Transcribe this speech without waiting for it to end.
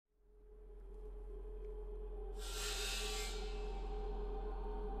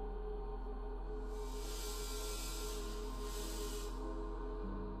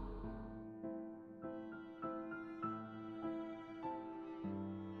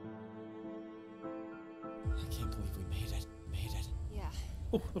I can't believe we made it. Made it. Yeah.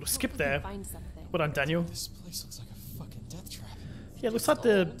 Oh, little skip there. Find something. Well done, Daniel. This place looks like a fucking death trap. Yeah, it looks like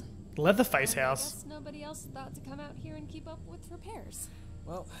the Leatherface I house. guess nobody else thought to come out here and keep up with repairs.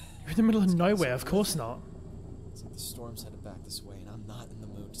 Well, You're in the middle of nowhere, of course not. it's like the storm's headed back this way, and I'm not in the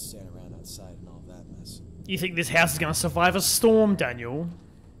mood to stand around outside and all that mess. You think this house is going to survive a storm, Daniel?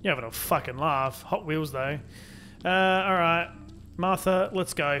 You're having a fucking laugh. Hot Wheels, though. Alright. Martha,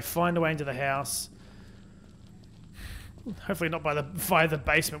 let's go. Find a way into the house. Hopefully not via the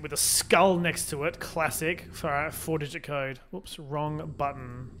basement with a skull next to it. Classic. Alright, 4-digit code. Whoops, wrong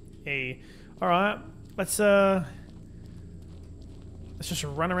button. E. Alright, let's just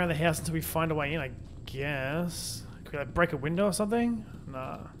run around the house until we find a way in, I guess. Could we like break a window or something?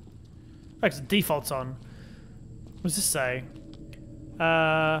 Nah. Oh, it's default's on. What does this say?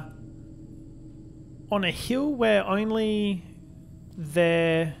 On a hill where only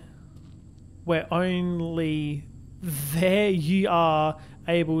there you are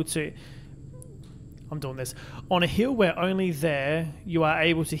able to... I'm doing this. On a hill where only there you are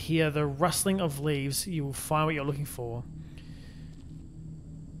able to hear the rustling of leaves, you will find what you're looking for.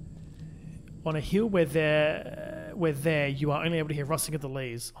 On a hill where there you are only able to hear rustling of the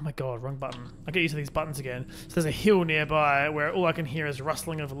leaves. Oh my god, wrong button. I get used to these buttons again. So there's a hill nearby where all I can hear is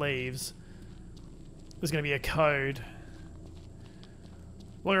rustling of leaves. There's going to be a code.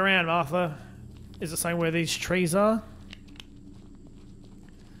 Look around, Martha. Is it saying where these trees are?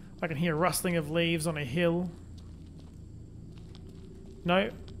 I can hear rustling of leaves on a hill. No.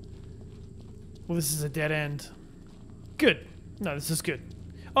 Well, this is a dead end. Good. No, this is good.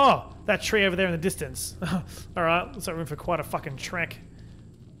 Oh, that tree over there in the distance. Alright, looks like we're in for quite a fucking trek.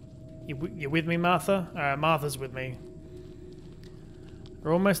 You with me, Martha? Alright, Martha's with me.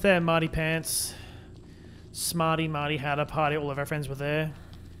 We're almost there, Marty Pants. Smarty, Marty had a party, all of our friends were there.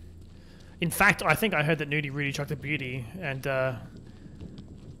 In fact, I think I heard that Nudie Rudy chucked a beauty, and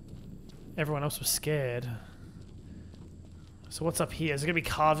everyone else was scared. So what's up here? Is it going to be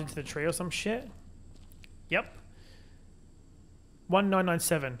carved into the tree or some shit? Yep.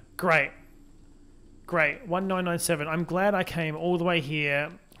 1997. Great. Great. 1997. I'm glad I came all the way here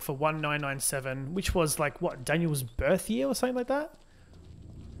for 1997, which was like, what, Daniel's birth year or something like that?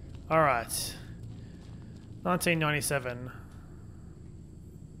 Alright. 1997.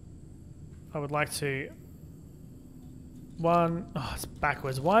 I would like to... Oh, it's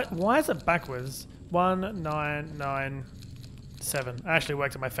backwards. Why is it backwards? 1997. I actually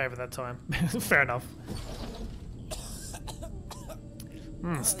worked in my favor that time. Fair enough.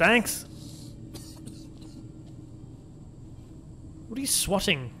 Stinks. What are you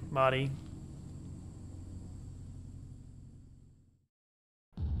swatting, Marty?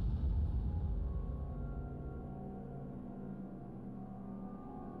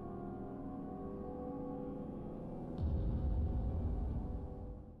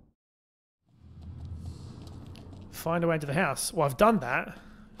 Find a way into the house. Well, I've done that.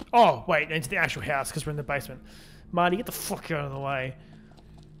 Oh, wait, into the actual house because we're in the basement. Marty, get the fuck out of the way.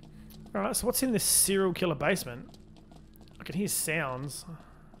 Alright, so what's in this serial killer basement? I can hear sounds. I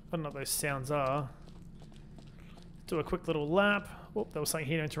don't know what those sounds are. Do a quick little lap. Oh, there was something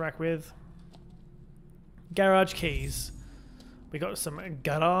here to interact with. Garage keys. We got some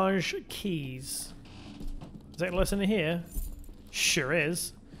garage keys. Is that a lesson in here? Sure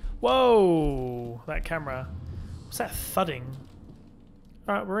is. Whoa! That camera. What's that thudding?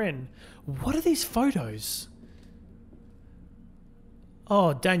 Alright, we're in. What are these photos?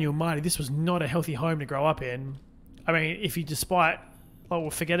 Oh, Daniel, Marty, this was not a healthy home to grow up in. I mean, if you well,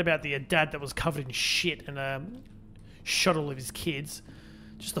 forget about the dad that was covered in shit and shot all of his kids.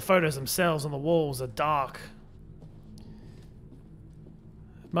 Just the photos themselves on the walls are dark.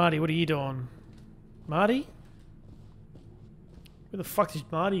 Marty, what are you doing? Marty? Where the fuck did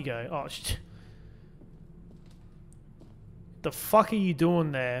Marty go? Oh, shit. The fuck are you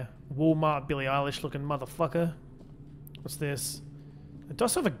doing there? Walmart Billie Eilish looking motherfucker. What's this? Do I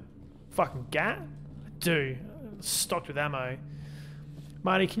still have a fucking gat? I do. Stocked with ammo.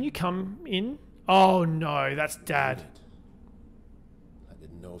 Marty, can you come in? Oh no, that's Dad. I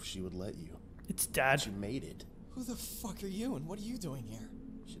didn't know if she would let you. It's Dad. She made it. Who the fuck are you, and what are you doing here?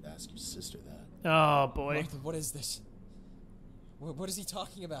 You should ask your sister that. Oh boy. Martha, what is this? What is he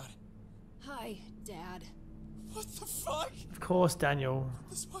talking about? Hi, Dad. What the fuck? Of course, Daniel.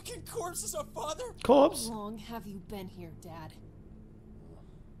 This fucking corpse is our father? Corpse? How long have you been here, Dad?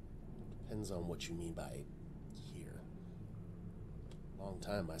 Depends on what you mean by here. Long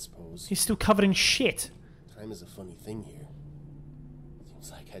time, I suppose. He's still covered in shit. Time is a funny thing here.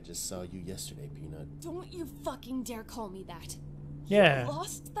 Seems like I just saw you yesterday, Peanut. Don't you fucking dare call me that. Yeah. You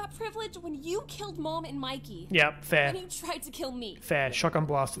lost that privilege when you killed Mom and Mikey. Yep, fair. And you tried to kill me. Fair. Shotgun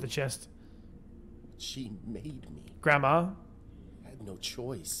blast to the chest. She made me. Grandma, I had no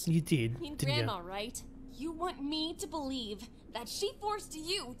choice. you did, I mean, didn't Grandma, you? right? You want me to believe that she forced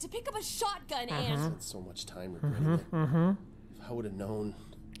you to pick up a shotgun and... Spent so much time regretting it. If I would have known,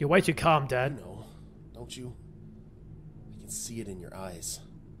 You're way too calm, Dad. no, don't you? I can see it in your eyes.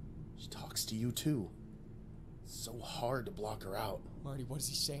 She talks to you too. It's so hard to block her out. Marty, what is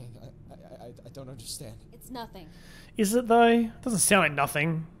he saying? I don't understand. It's nothing. Is it though? Doesn't sound like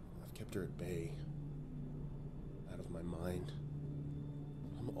nothing. I've kept her at bay. Out of my mind.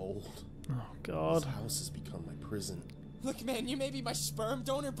 I'm old. Oh God. This house has become my prison. Look, man, you may be my sperm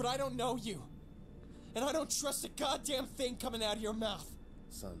donor, but I don't know you. And I don't trust a goddamn thing coming out of your mouth.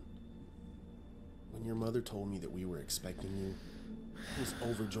 Son, when your mother told me that we were expecting you, I was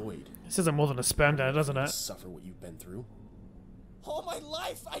overjoyed. This isn't more than a sperm donor, doesn't To it? suffer what you've been through. All my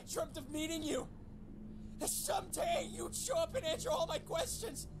life, I dreamt of meeting you. That someday you'd show up and answer all my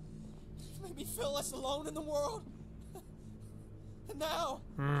questions. Make me feel less alone in the world. And now...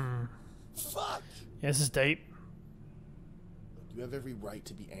 Fuck! Yeah, this is deep. You have every right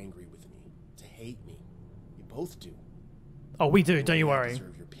to be angry with me, to hate me. You both do. Oh, we do, don't you I worry.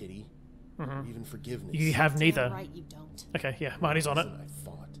 deserve your pity, or even forgiveness. You have neither. Damn right you don't. Okay, yeah, Marty's on it. The reason I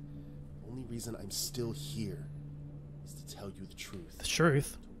fought. The only reason I'm still here is to tell you the truth. The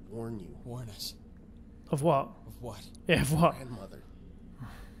truth. To warn you. Warn us. Of what? Of what? Yeah, of what? Grandmother.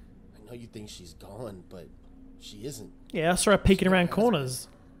 I know you think she's gone, but she isn't. Yeah, I saw her peeking around Has corners.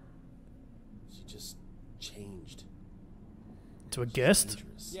 She just changed. To a guest?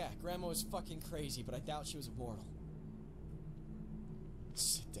 Dangerous. Yeah, Grandma was fucking crazy, but I doubt she was immortal.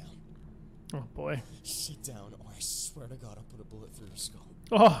 Sit down. Oh boy. Sit down, or I swear to God I'll put a bullet through your skull.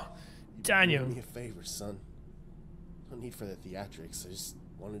 Oh, Do Daniel. me a favor, son. No need for the theatrics. I just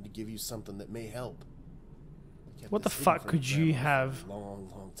wanted to give you something that may help. I kept What the this hidden fuck from could your you grandma have? for a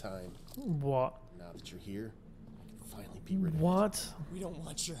long time. What? Now that you're here, I can finally be rid of it. What? We don't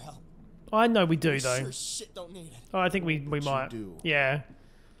want your help. I know we do We though. sure as shit don't need it. Oh, I think we But you might. do. Yeah.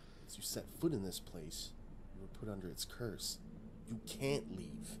 As you set foot in this place, you were put under its curse. You can't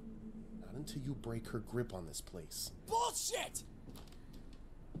leave. Not until you break her grip on this place. Bullshit!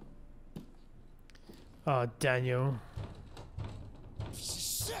 Oh, Daniel.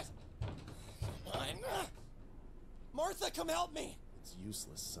 Shit! Come on. Martha, come help me! It's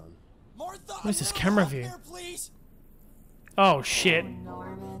useless, son. Martha! Where's a this little camera help view? Here, please! Oh shit.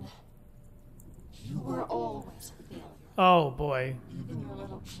 Norman, you were always a failure. Oh boy. Even your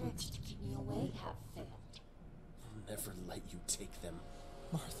little tricks to keep me away have failed. I'll never let you take them.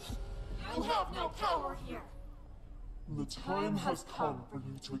 Martha. You have no power here. The time has come for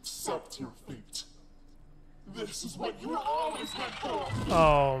you to accept your fate. This is what you were always meant for!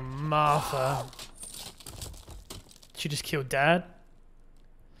 Oh, Martha. She just killed Dad?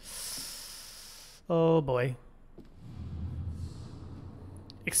 Oh boy.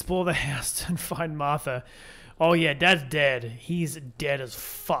 Explore the house and find Martha. Oh yeah, Dad's dead. He's dead as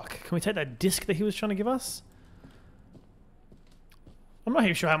fuck. Can we take that disc that he was trying to give us? I'm not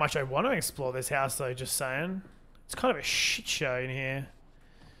even sure how much I want to explore this house though, just saying. It's kind of a shit show in here.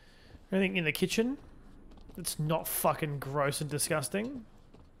 Anything in the kitchen? It's not fucking gross and disgusting.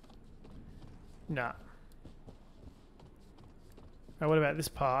 Nah. Right, what about this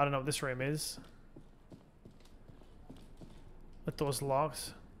part? I don't know what this room is. That door's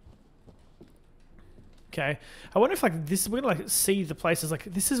locked. Okay. I wonder if like this, we're gonna like see the places like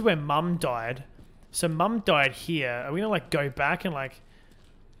this is where Mum died. So Mum died here. Are we gonna like go back and like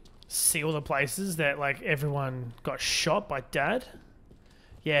see all the places that like everyone got shot by Dad?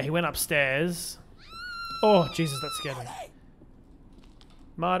 Yeah, he went upstairs. Oh Jesus, that scared me.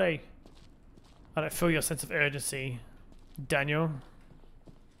 Marty. I don't feel your sense of urgency, Daniel.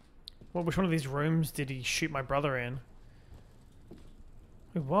 Well, which one of these rooms did he shoot my brother in?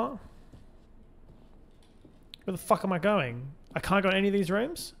 Wait, what? Where the fuck am I going? I can't go in any of these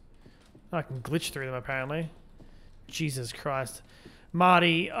rooms? I can glitch through them apparently. Jesus Christ.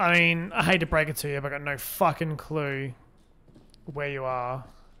 Marty, I mean, I hate to break it to you, but I got no fucking clue where you are.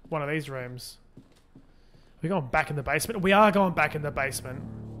 One of these rooms. We're going back in the basement? We are going back in the basement.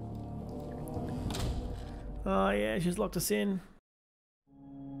 Oh yeah, she's locked us in.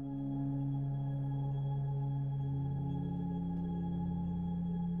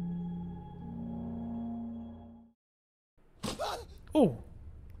 Oh,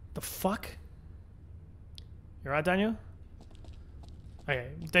 the fuck? You alright, Daniel? Okay,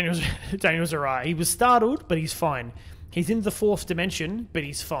 Daniel's alright. He was startled, but he's fine. He's in the fourth dimension, but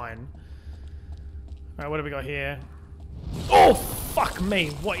he's fine. Alright, what do we got here? Oh! Fuck me,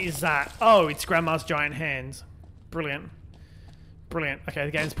 what is that? Oh, it's Grandma's giant hands. Brilliant. Brilliant. Okay,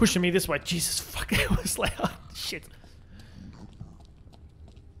 the game's pushing me this way. Jesus, fuck, it was loud. Shit.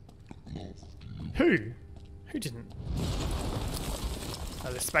 Who? Who didn't? I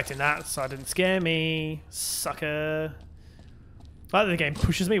was expecting that, so it didn't scare me. Sucker. I like that the game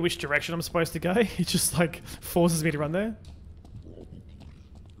pushes me which direction I'm supposed to go. It just, like, forces me to run there.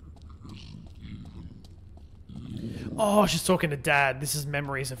 Oh, she's talking to Dad. This is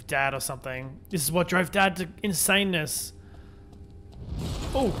memories of Dad or something. This is what drove Dad to insaneness.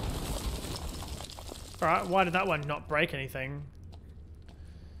 Oh. Alright, why did that one not break anything?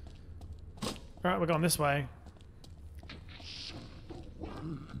 Alright, we're going this way.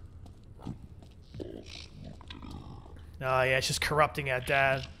 Oh yeah, it's just corrupting our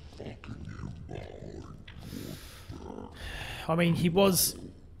Dad. I mean, he was...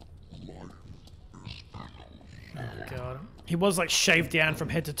 Oh god. He was like shaved down from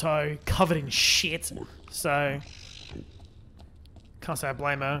head to toe, covered in shit, so... Can't say I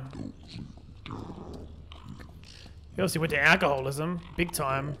blame her. He obviously went to alcoholism, big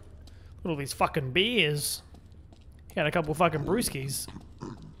time. Look at all these fucking beers. He had a couple fucking brewskis.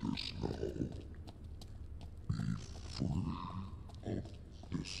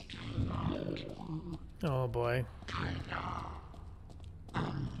 Oh boy.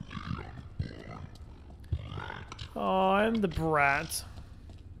 Oh, I'm the brat.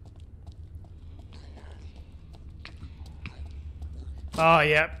 Oh,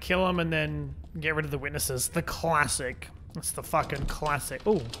 yeah. Kill him and then get rid of the witnesses. The classic. That's the fucking classic.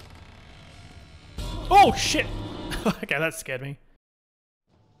 Oh. Oh, shit. Okay, that scared me.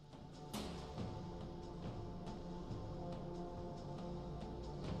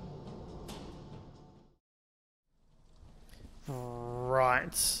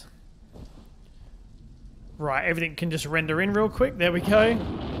 Right. Right, everything can just render in real quick. There we go.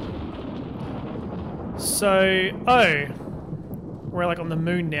 So, oh. We're like on the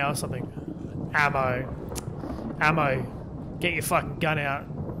moon now or something. Ammo. Ammo. Get your fucking gun out,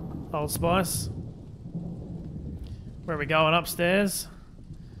 Old Spice. Where are we going? Upstairs?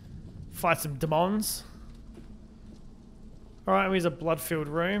 Fight some demons. Alright, here's a blood-filled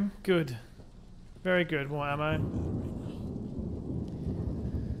room. Good. Very good. More ammo.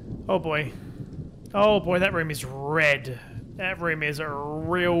 Oh boy. Oh boy, that room is red. That room is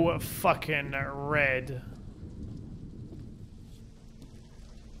real fucking red.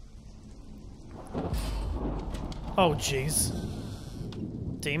 Oh jeez.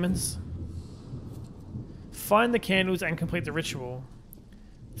 Demons? Find the candles and complete the ritual.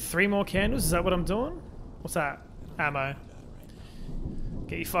 3 more candles? Is that what I'm doing? What's that? Ammo.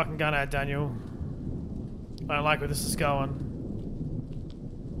 Get your fucking gun out, Daniel. I don't like where this is going.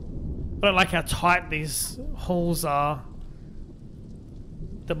 I don't like how tight these halls are.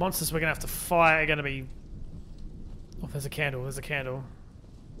 The monsters we're gonna have to fight are gonna be... Oh, there's a candle, there's a candle.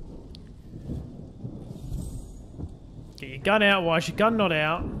 Get your gun out. Why is your gun not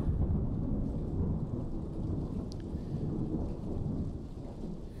out?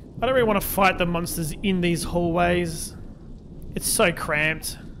 I don't really want to fight the monsters in these hallways. It's so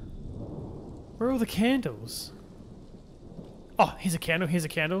cramped. Where are all the candles? Oh, here's a candle, here's a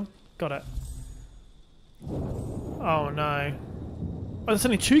candle. Got it. Oh no. Oh, there's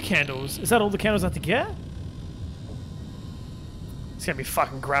only 2 candles. Is that all the candles I have to get? It's gonna be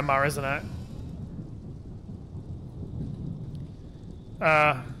fucking Grandma, isn't it?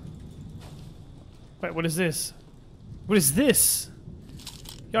 Wait, what is this? What is this?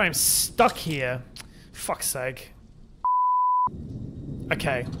 Yo, I'm stuck here. Fuck's sake.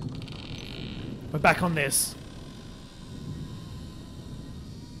 Okay. We're back on this.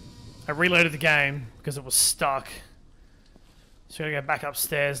 I reloaded the game because it was stuck. So we gotta go back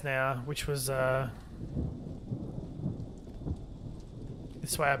upstairs now, which was,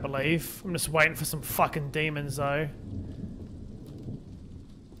 this way, I believe. I'm just waiting for some fucking demons, though.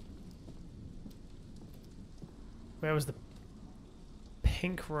 Where was the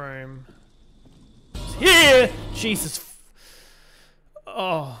pink room? It's here! Jesus.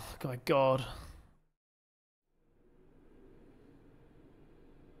 Oh, my God.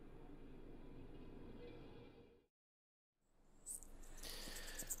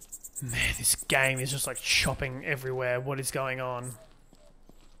 Man, this game is just like chopping everywhere. What is going on?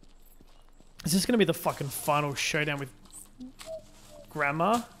 Is this going to be the fucking final showdown with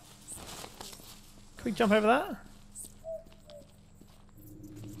Grandma? Can we jump over that?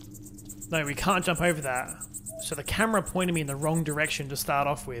 No, we can't jump over that. So the camera pointed me in the wrong direction to start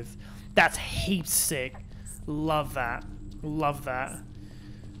off with. That's heaps sick. Love that. Love that.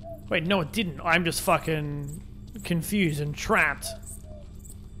 Wait, no it didn't. I'm just fucking confused and trapped.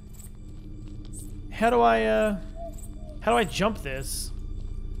 How do I jump this?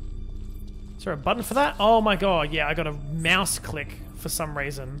 Is there a button for that? Oh my god, yeah, I got a mouse click for some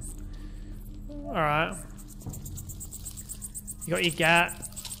reason. Alright. You got your gat.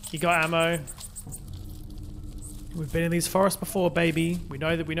 You got ammo. We've been in these forests before, baby. We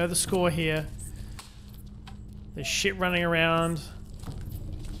know the score here. There's shit running around.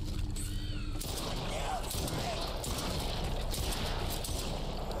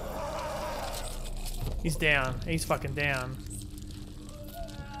 He's down. He's fucking down.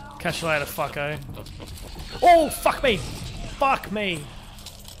 Catch you later, fucko. Oh, fuck me! Fuck me!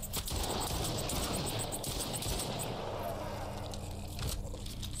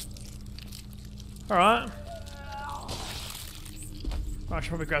 Alright. I should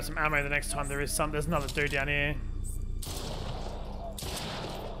probably grab some ammo the next time there's another dude down here.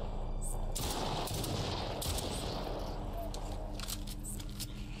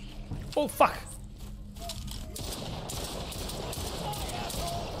 Oh, fuck!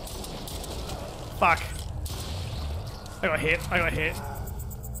 Fuck. I got hit. I got hit.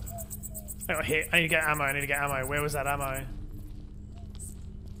 I need to get ammo. Where was that ammo?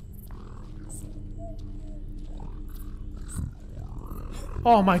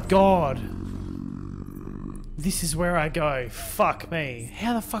 Oh my god. This is where I go. Fuck me.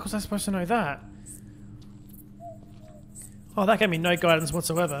 How the fuck was I supposed to know that? Oh, that gave me no guidance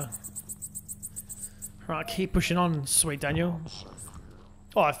whatsoever. Right, keep pushing on, sweet Daniel.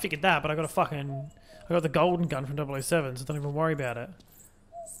 Oh, I figured that, but I got the golden gun from 007, so don't even worry about it.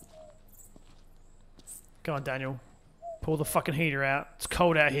 Go on, Daniel. Pull the fucking heater out. It's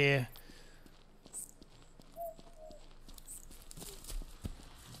cold out here.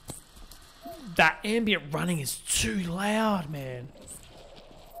 That ambient running is too loud, man.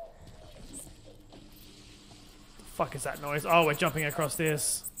 The fuck is that noise? Oh, we're jumping across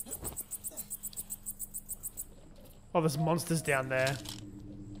this. Oh, there's monsters down there.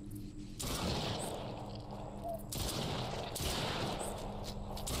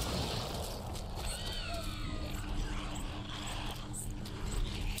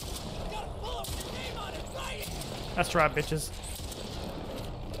 That's right, bitches.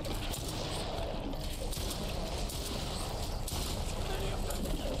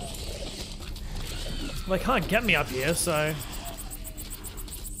 They can't get me up here, so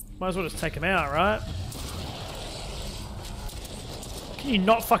might as well just take him out, right? Can you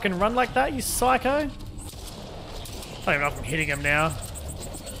not fucking run like that, you psycho? I don't even know if I'm hitting him now.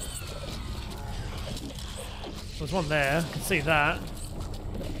 There's one there, I can see that.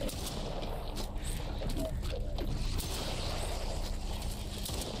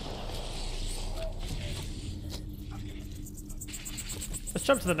 Let's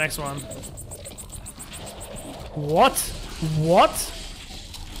jump to the next one. What? What?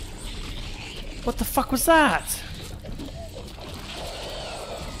 What the fuck was that?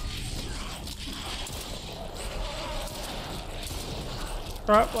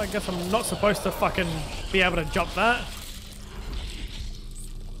 Alright, well I guess I'm not supposed to fucking be able to jump that.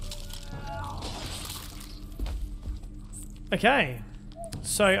 Okay.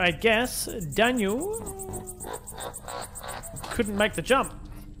 So I guess Daniel couldn't make the jump.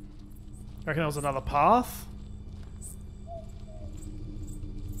 I reckon there was another path.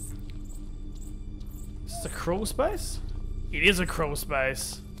 Is this a crawl space? It is a crawl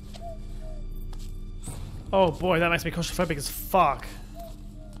space. Oh boy, that makes me claustrophobic as fuck.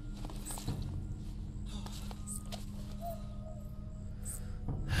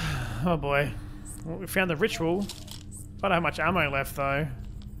 Oh boy. Well, we found the ritual. I don't have much ammo left though.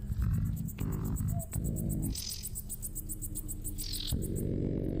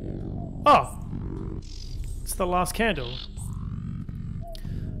 Oh! It's the last candle.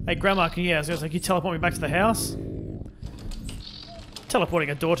 Hey Grandma, can you teleport me back to the house?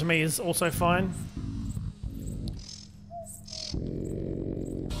 Teleporting a door to me is also fine.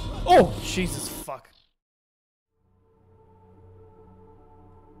 Oh! Jesus fuck.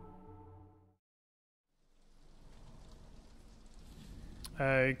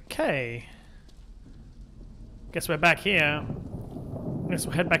 Okay. Guess we're back here. Guess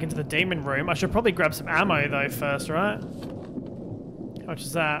we'll head back into the demon room. I should probably grab some ammo though first, right? How much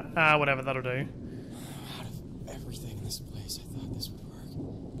is that? Ah, whatever, that'll do. Out of everything in this place, I thought this would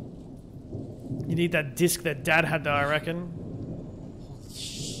work. You need that disc that Dad had though, I reckon. Holy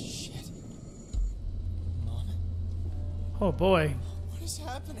shit. Mom? Oh boy. What is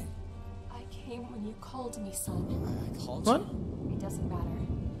happening? I came when you called me, son. I called What? you? It doesn't matter.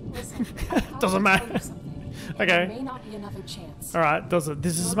 Listen, I have Doesn't to matter. tell you something. Okay. There may not be another chance. Alright, does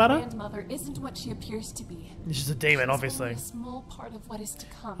this Your matter? grandmother isn't what she appears to be. She's a demon, She's obviously. only a small part of what is to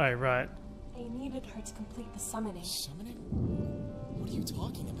come. Oh, right. They needed her to complete the summoning. Summoning? What are you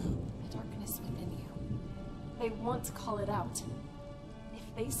talking about? The darkness within you. They want to call it out.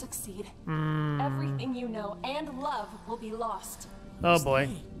 If they succeed, everything you know and love will be lost. Oh boy.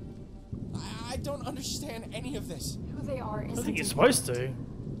 I don't understand any of this. Who they are I isn't think you're important. supposed to.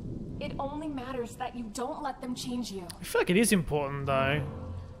 It only matters that you don't let them change you. I feel like it is important though.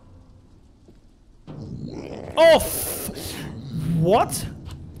 Oh, what?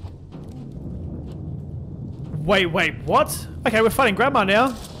 Wait, what? Okay, we're fighting Grandma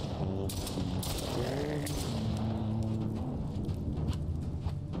now.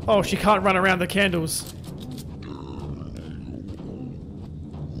 Oh, she can't run around the candles.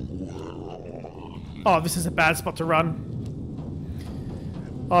 Oh, this is a bad spot to run.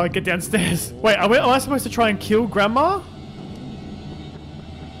 Oh, get downstairs. Wait, am I supposed to try and kill Grandma?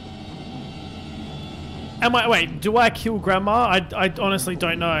 Wait, do I kill Grandma? I honestly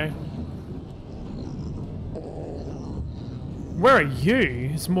don't know. Where are you?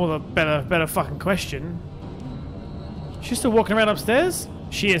 It's more the better fucking question. She's still walking around upstairs?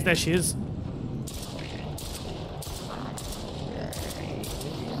 She is, there she is.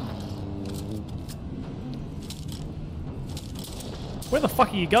 Where the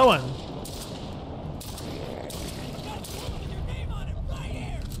fuck are you going?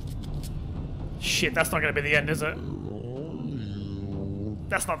 Shit, that's not gonna be the end, is it?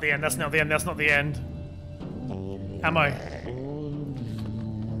 That's not the end, that's not the end, that's not the end. Ammo.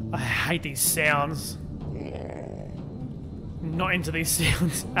 I hate these sounds. Not into these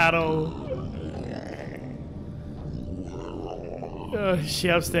sounds at all. Is she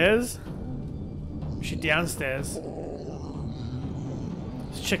upstairs? Is she downstairs?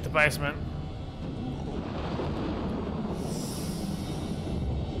 Let's check the basement.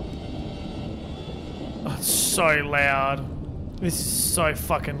 Oh, it's so loud. This is so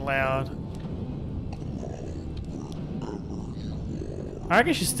fucking loud. I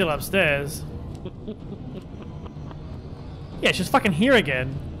reckon she's still upstairs. Yeah, she's fucking here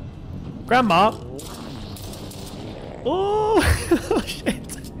again. Grandma. Oh,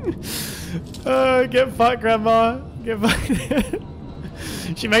 shit. Oh, get fucked, Grandma. Get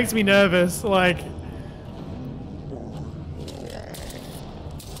fucked. She makes me nervous, like.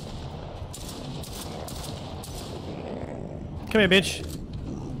 Come here, bitch.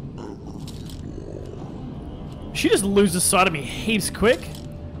 She just loses sight of me heaps quick.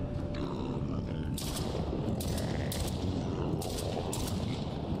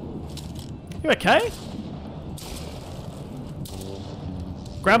 You okay?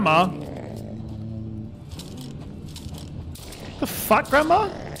 Grandma? The fuck, Grandma?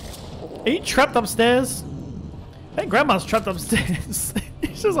 Are you trapped upstairs? Hey, Grandma's trapped upstairs.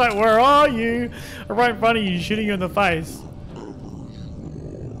 She's just like, where are you? Right in front of you, shooting you in the face.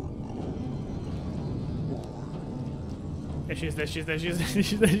 There she is, there she is, there she is, there she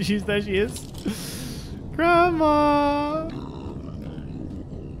is, there she is, there she is. Grandma!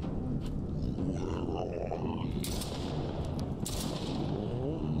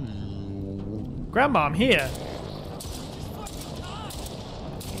 Grandma, I'm here.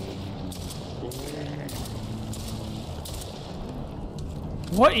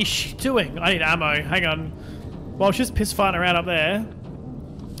 What is she doing? I need ammo. Hang on. While she's piss farting around up there,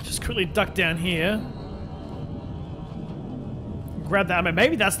 just quickly duck down here. Grab the ammo.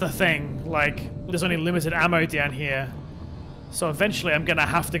 Maybe that's the thing. Like, there's only limited ammo down here. So eventually I'm gonna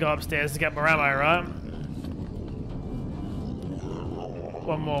have to go upstairs to get more ammo, right?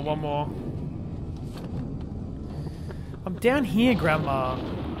 One more, one more. I'm down here, Grandma.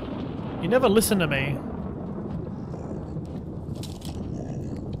 You never listen to me.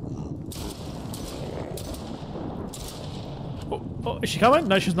 Oh, is she coming?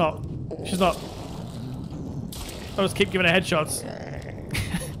 No, she's not. She's not. I'll just keep giving her headshots.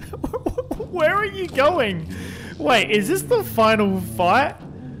 Where are you going? Wait, is this the final fight?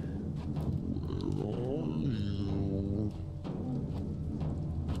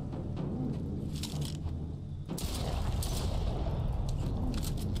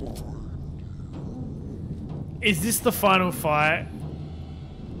 Is this the final fight?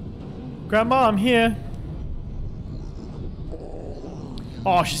 Grandma, I'm here.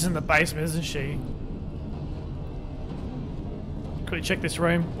 Oh, she's in the basement, isn't she? Quickly check this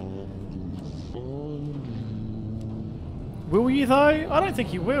room. Will you though? I don't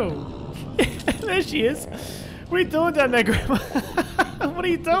think you will. There she is. What are you doing down there, Grandma? What are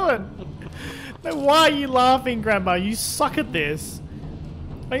you doing? No, why are you laughing, Grandma? You suck at this.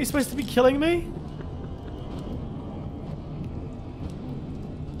 Are you supposed to be killing me?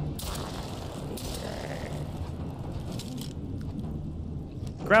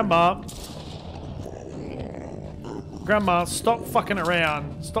 Grandma. Grandma, stop fucking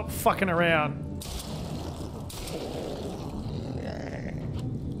around. Stop fucking around.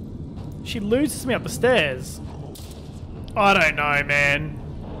 She loses me up the stairs. I don't know, man.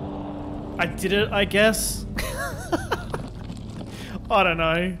 I did it, I guess. I don't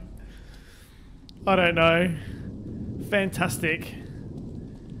know. I don't know. Fantastic.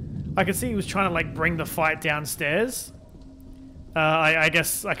 I could see he was trying to like bring the fight downstairs. I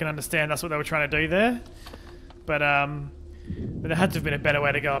guess I can understand that's what they were trying to do there. But there had to have been a better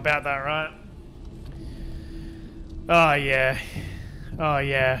way to go about that, right? Oh yeah. Oh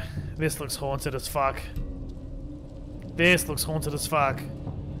yeah. This looks haunted as fuck. This looks haunted as fuck.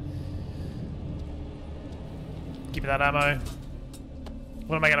 Give me that ammo.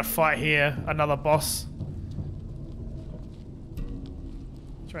 What am I gonna fight here? Another boss?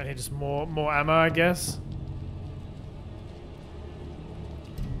 It's right here, just more ammo, I guess.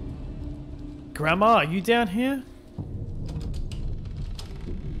 Grandma, are you down here?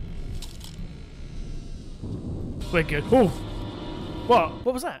 We're good. Oh! What?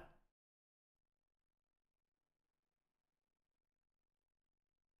 What was that?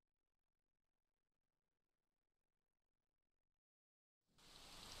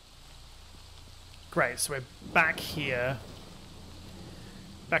 Great, so we're back here.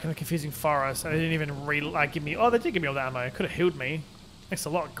 Back in the confusing forest. And they didn't even give me... Oh, they did give me all the ammo. Could have healed me. Thanks a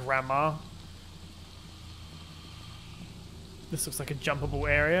lot, Grandma. This looks like a jumpable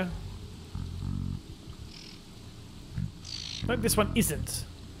area. No, this one isn't.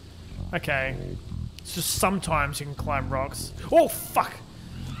 Okay. It's just sometimes you can climb rocks. Oh, fuck!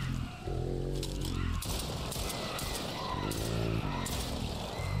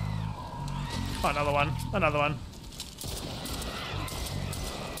 Oh, another one. Another one.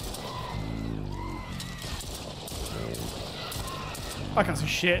 I can't see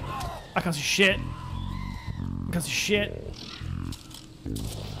shit. I can't see shit. I can't see shit.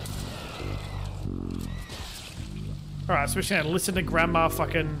 Alright, so we're just gonna listen to Grandma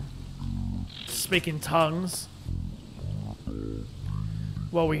fucking speak in tongues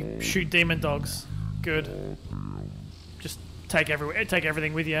while we shoot demon dogs. Good. Just take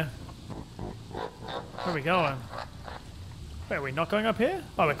everything with you. Where are we going? Wait, are we not going up here?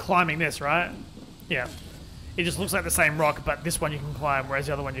 Oh, we're climbing this, right? Yeah. It just looks like the same rock, but this one you can climb, whereas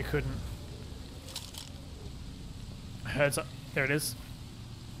the other one you couldn't. Heard so there it is.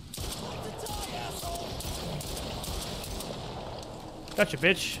 Gotcha,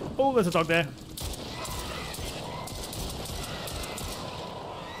 bitch. Oh, there's a dog there.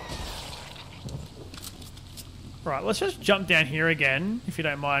 Right, let's just jump down here again, if you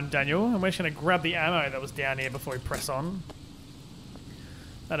don't mind, Daniel. And we're just going to grab the ammo that was down here before we press on.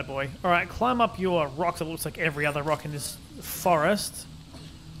 Atta boy. Alright, climb up your rock that looks like every other rock in this forest.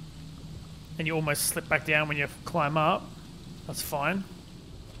 And you almost slip back down when you climb up. That's fine.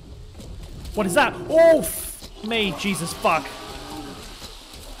 What is that? Oh, me, Jesus fuck.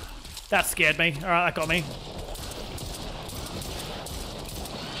 That scared me. Alright, that got me.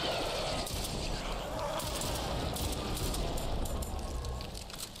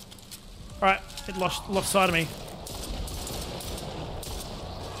 Alright, it lost sight of me.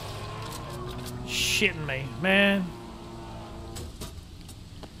 Shitting me, man.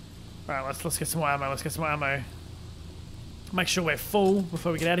 Alright, let's get some more ammo. Let's get some more ammo. Make sure we're full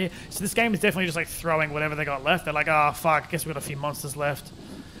before we get out of here. So this game is definitely just like throwing whatever they got left. They're like, ah, oh, fuck, I guess we've got a few monsters left.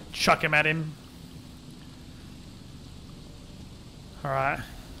 Chuck him at him. Alright.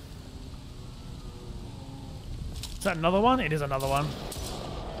 Is that another one? It is another one.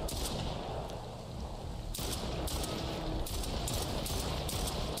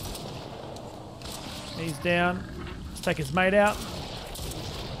 He's down. Let's take his mate out.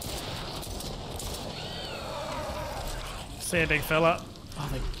 See ya, big fella. Oh,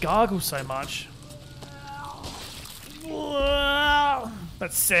 they gargle so much.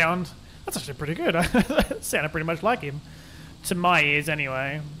 That sound. That's actually pretty good. That sounded pretty much like him. To my ears,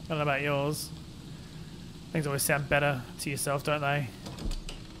 anyway. I don't know about yours. Things always sound better to yourself, don't they?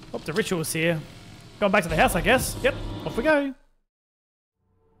 Oh, the ritual's here. Going back to the house, I guess. Yep, off we go.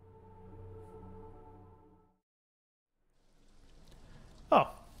 Oh,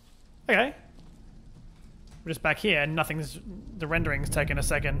 okay. We're just back here and the rendering's taking a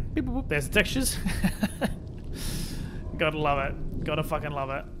second. Beep, boop, boop. There's the textures. Gotta love it. Gotta fucking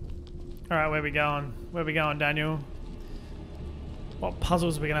love it. Alright, where we going? Where we going, Daniel? What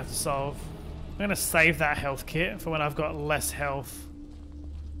puzzles are we gonna have to solve? I'm gonna save that health kit for when I've got less health.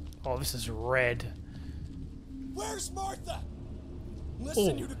 Oh, this is red. Where's Martha?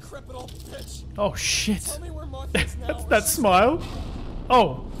 Listen, you decrepit old bitch. Oh shit. Tell me where Martha is now. That's that smile.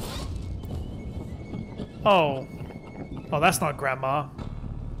 Oh. Oh. Oh, that's not Grandma.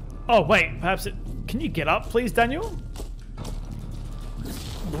 Oh, wait, perhaps it... Can you get up, please, Daniel?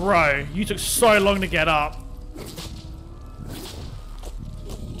 Bro, you took so long to get up.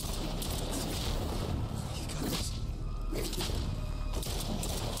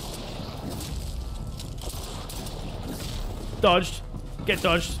 Dodged. Get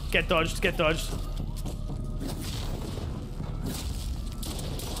dodged. Get dodged. Get dodged.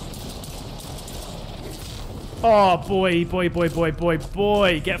 Oh, boy, boy, boy, boy, boy,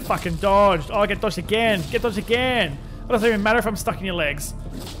 boy. Get fucking dodged. Oh, get dodged again. Get dodged again. It doesn't even matter if I'm stuck in your legs.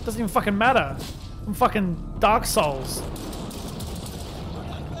 It doesn't even fucking matter. I'm fucking Dark Souls.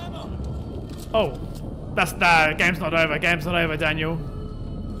 Oh. That's... Nah, game's not over. Game's not over, Daniel.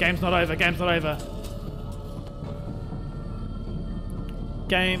 Game's not over. Game's not over.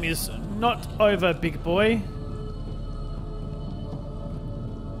 Game is not over, big boy.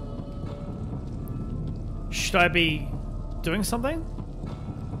 Should I be doing something?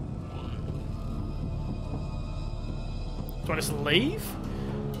 Do I just leave?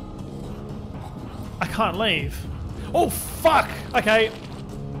 I can't leave. Oh, fuck! Okay.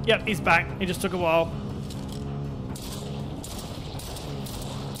 Yep, he's back. He just took a while.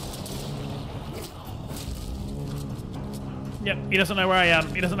 Yep, he doesn't know where I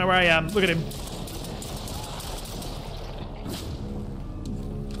am. He doesn't know where I am. Look at him.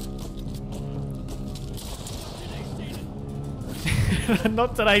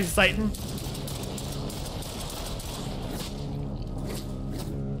 Not today, Satan.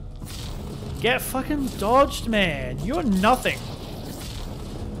 Get fucking dodged, man. You're nothing.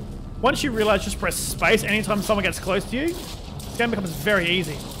 Once you realize, just press space anytime someone gets close to you, this game becomes very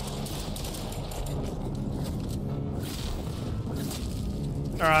easy.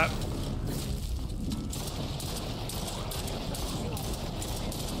 Alright.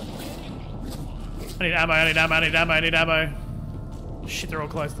 I need ammo, I need ammo, I need ammo, I need ammo. Shit, they're all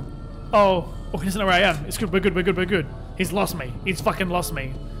close. Oh, he doesn't know where I am. It's good, we're good, we're good, we're good. He's lost me. He's fucking lost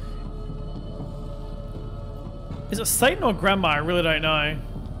me. Is it Satan or Grandma? I really don't know.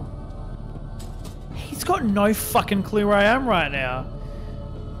 He's got no fucking clue where I am right now.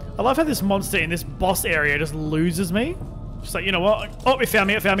 I love how this monster in this boss area just loses me. Just like, you know what? Oh, it found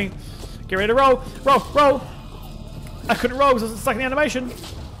me, it found me. Get ready to roll. Roll, roll. I couldn't roll because I was stuck in the animation.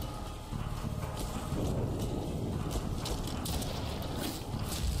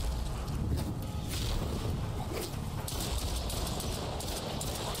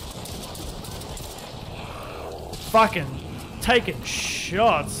 Fucking taking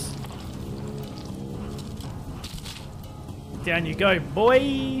shots. Down you go, boy.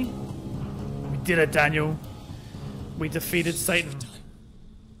 We did it, Daniel. We defeated Satan.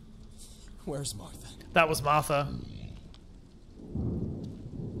 Where's Martha? That was Martha.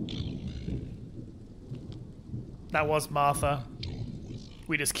 That was Martha.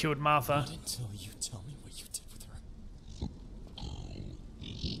 We just killed Martha. Not until you tell me what you did with her.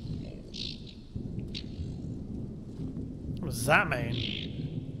 What does that mean?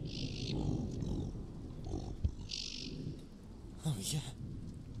 Oh yeah.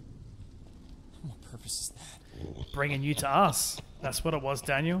 What purpose is that? Bringing you to us. That's what it was,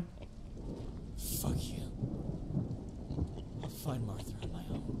 Daniel. Fuck you. I'll find Martha on my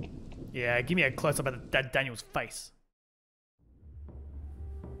own. Yeah, give me a close-up of that Daniel's face.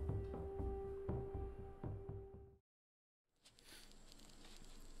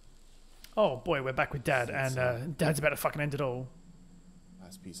 Oh boy, we're back with Dad, and Dad's about to fucking end it all.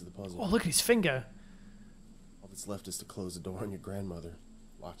 Last piece of the puzzle. Oh, look at his finger. All that's left is to close the door on your grandmother,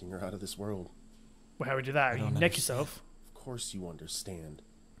 locking her out of this world. Well, how would you do that? You neck yourself. Of course you understand.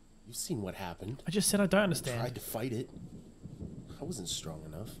 You've seen what happened. I just said I don't I understand. tried to fight it. I wasn't strong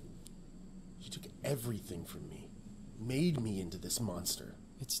enough. She took everything from me. Made me into this monster.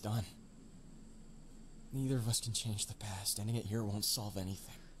 It's done. Neither of us can change the past. Ending it here won't solve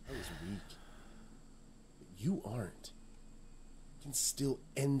anything. I was weak. But you aren't. You can still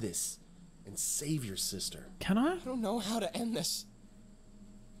end this and save your sister. Can I? I don't know how to end this.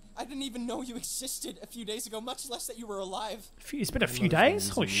 I didn't even know you existed a few days ago, much less that you were alive. It's been a few Grandmother's days?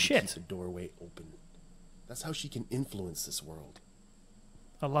 been Holy using me to shit. keep the doorway open. That's how she can influence this world.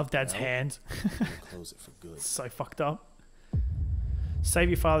 I love Dad's Now, hand. I'll close it for good. So fucked up. Save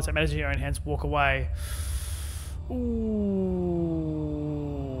your father, take matters in your own hands, walk away. Ooh.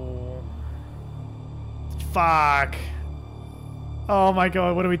 Fuck. Oh my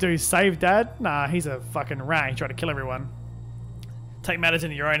god, what do we do? Save Dad? Nah, he's a fucking rat. He tried to kill everyone. Take matters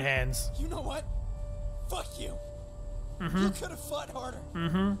into your own hands. You know what? Fuck you. You could have fought harder.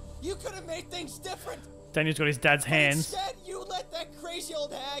 You could have made things different. Daniel's got his dad's hands. Instead, you let that crazy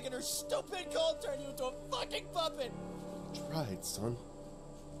old hag and her stupid cult turn you into a fucking puppet. tried, son.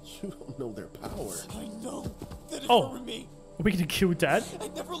 You don't know their power. I know that if Oh. it were me, Are we gonna kill Dad?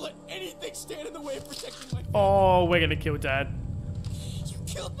 I'd never let anything stand in the way of protecting my family. Oh, we're gonna kill Dad. You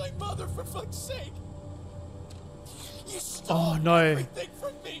killed my mother for fuck's sake. You stole Oh, no. everything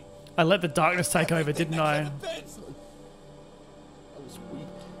from me. I let the darkness take over, Everything didn't that I? could have been. I was weak.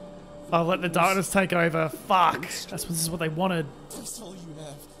 I let the darkness take over. Fuck. This is what they wanted. That's all you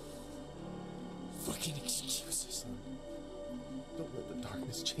have. Fucking excuses. Don't let the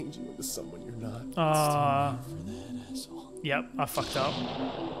darkness change you into someone you're not. For that asshole. Yep, I fucked up.